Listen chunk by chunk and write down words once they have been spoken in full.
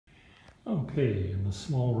Okay, in the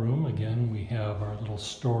small room again we have our little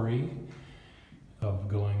story of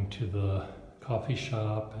going to the coffee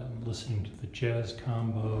shop and listening to the jazz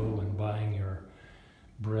combo and buying your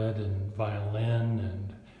bread and violin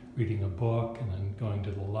and reading a book and then going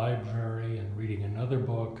to the library and reading another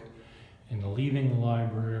book and leaving the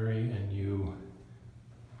library, and you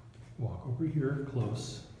walk over here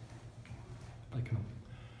close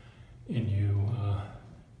and you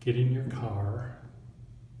get in your car.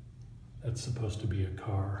 That's supposed to be a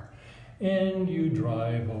car. And you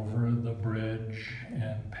drive over the bridge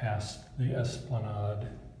and past the esplanade.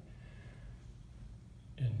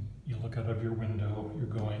 And you look out of your window, you're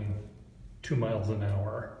going 2 miles an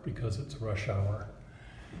hour because it's rush hour.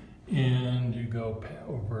 And you go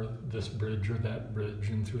over this bridge or that bridge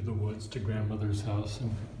and through the woods to grandmother's house.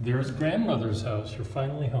 And there's grandmother's house, you're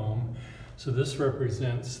finally home. So this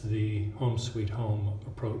represents the home sweet home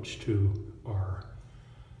approach to our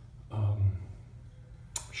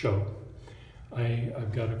show.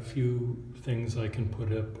 I've got a few things I can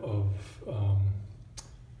put up of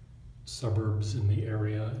suburbs in the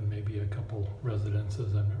area and maybe a couple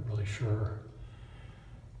residences, I'm not really sure.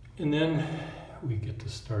 And then we get to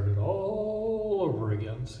start it all over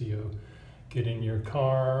again. So you get in your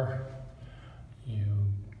car, you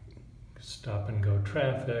stop and go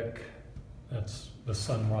traffic. That's the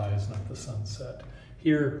sunrise, not the sunset.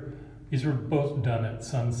 Here, these were both done at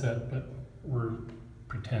sunset, but we're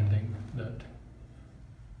pretending that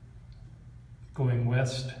going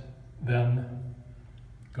west, then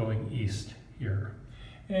going east here.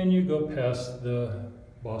 And you go past the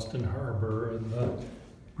Boston Harbor and the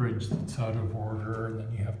bridge that's out of order, and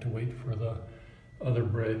then you have to wait for the other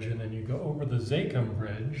bridge, and then you go over the Zakim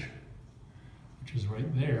Bridge, which is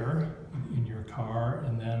right there in your car,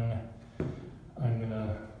 and then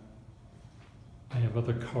I have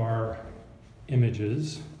other car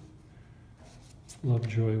images.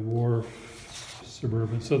 Lovejoy Wharf,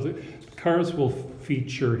 Suburban. So the cars will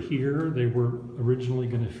feature here. They were originally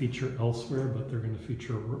going to feature elsewhere, but they're going to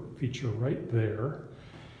feature right there.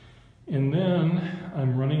 And then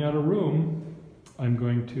I'm running out of room. I'm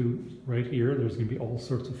going to, right here, there's going to be all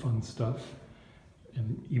sorts of fun stuff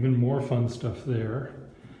and even more fun stuff there.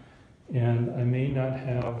 And I may not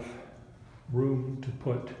have room to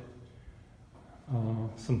put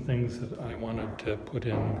some things that I wanted to put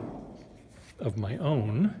in of my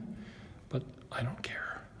own, but I don't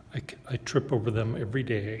care. I trip over them every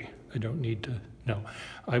day. I don't need to, no.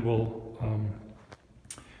 I will,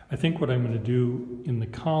 I think what I'm going to do in the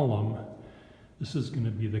column, this is going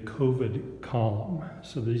to be the COVID column.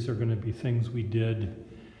 So these are going to be things we did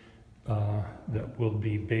that will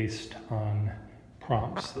be based on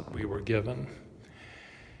prompts that we were given.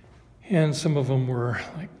 And some of them were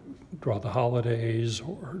like, draw the holidays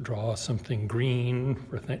or draw something green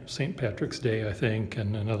for St. Patrick's Day, I think.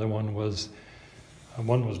 And another one was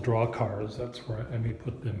draw cars. That's where I may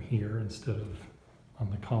put them here instead of on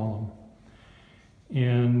the column.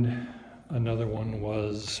 And another one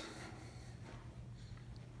was,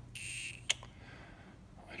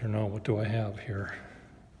 I don't know, what do I have here?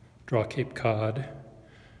 Draw Cape Cod.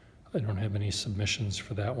 I don't have any submissions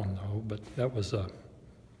for that one though, but that was a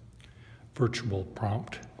virtual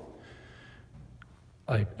prompt.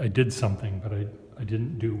 I did something, but I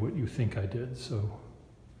didn't do what you think I did, so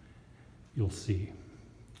you'll see.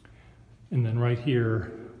 And then right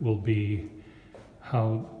here will be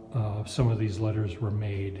how some of these letters were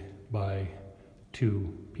made by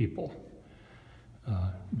two people.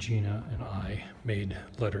 Gina and I made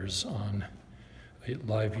letters on a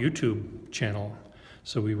live YouTube channel,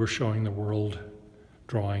 so we were showing the world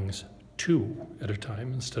drawings 2 at a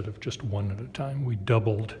time instead of just 1 at a time. We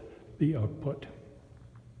doubled the output.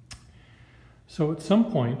 So at some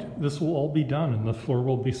point, this will all be done and the floor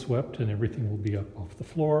will be swept and everything will be up off the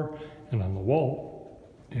floor and on the wall.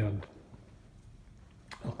 And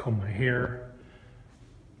I'll comb my hair.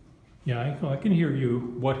 Yeah, I can hear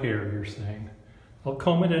you, what hair you're saying. I'll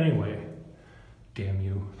comb it anyway, damn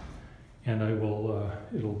you. And I will,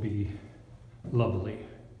 it'll be lovely.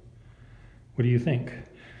 What do you think?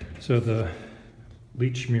 So the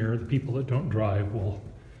Lechmere, the people that don't drive will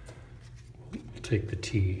take the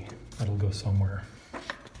tea. That'll go somewhere.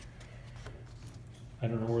 I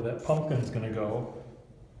don't know where that pumpkin's going to go.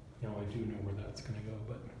 You know, I do know where that's going to go,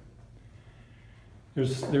 but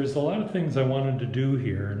there's a lot of things I wanted to do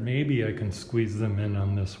here, and maybe I can squeeze them in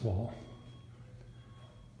on this wall,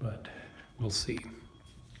 but we'll see.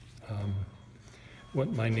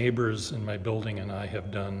 What my neighbors in my building and I have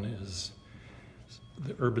done is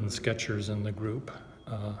the urban sketchers in the group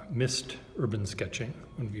missed urban sketching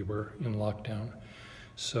when we were in lockdown.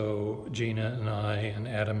 So Gina and I and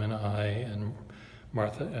Adam and I and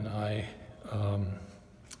Martha and I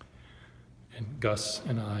and Gus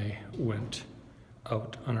and I went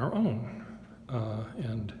out on our own.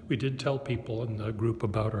 And we did tell people in the group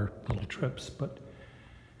about our little trips, but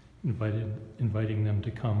inviting them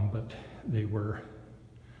to come, but they were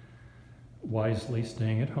wisely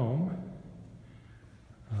staying at home.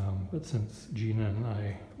 But since Gina and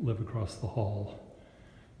I live across the hall,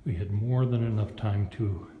 we had more than enough time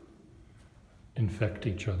to infect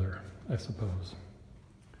each other, I suppose.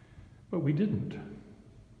 But we didn't.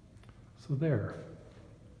 So there,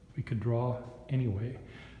 we could draw anyway.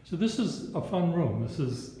 So this is a fun room. This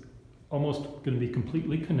is almost going to be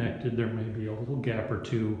completely connected. There may be a little gap or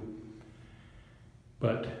two,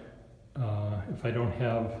 but if I don't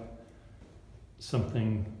have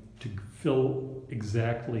something to fill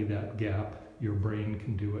exactly that gap, your brain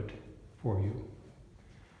can do it for you.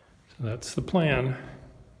 So that's the plan.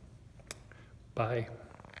 Bye.